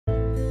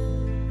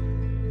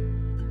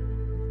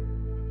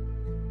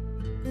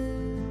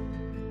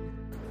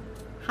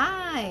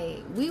Hi,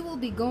 we will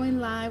be going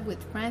live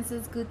with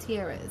Frances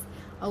Gutierrez,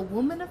 a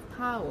woman of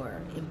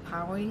power,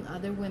 empowering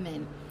other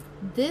women,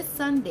 this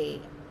Sunday,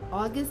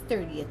 August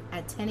 30th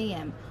at 10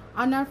 a.m.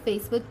 on our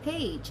Facebook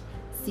page.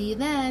 See you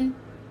then.